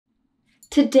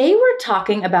Today we're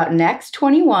talking about Next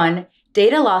 21,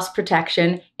 data loss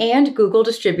protection, and Google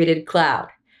Distributed Cloud.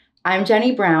 I'm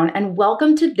Jenny Brown, and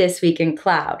welcome to This Week in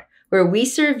Cloud, where we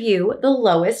serve you the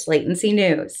lowest latency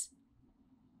news.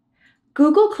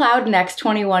 Google Cloud Next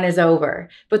 21 is over,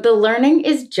 but the learning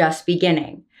is just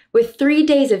beginning. With 3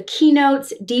 days of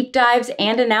keynotes, deep dives,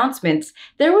 and announcements,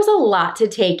 there was a lot to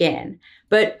take in.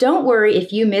 But don't worry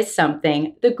if you missed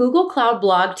something. The Google Cloud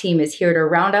blog team is here to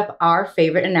round up our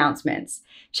favorite announcements.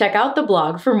 Check out the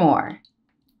blog for more.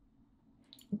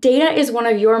 Data is one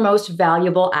of your most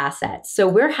valuable assets, so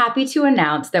we're happy to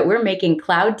announce that we're making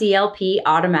Cloud DLP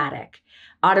automatic.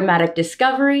 Automatic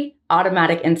discovery,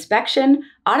 automatic inspection,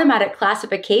 automatic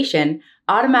classification,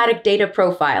 automatic data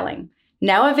profiling.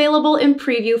 Now available in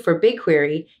preview for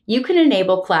BigQuery, you can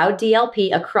enable Cloud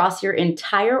DLP across your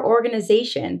entire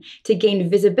organization to gain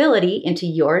visibility into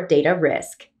your data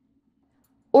risk.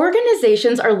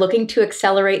 Organizations are looking to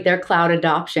accelerate their cloud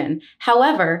adoption.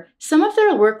 However, some of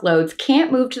their workloads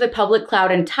can't move to the public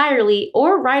cloud entirely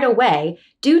or right away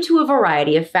due to a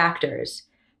variety of factors.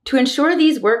 To ensure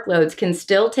these workloads can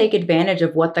still take advantage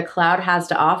of what the cloud has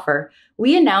to offer,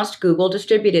 we announced Google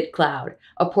Distributed Cloud,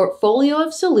 a portfolio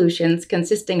of solutions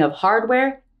consisting of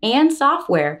hardware and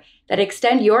software that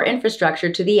extend your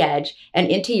infrastructure to the edge and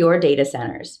into your data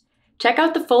centers. Check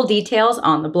out the full details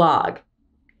on the blog.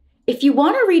 If you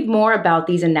want to read more about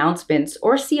these announcements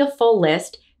or see a full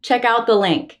list, check out the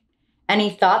link. Any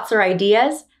thoughts or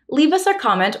ideas? Leave us a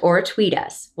comment or tweet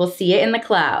us. We'll see you in the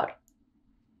cloud.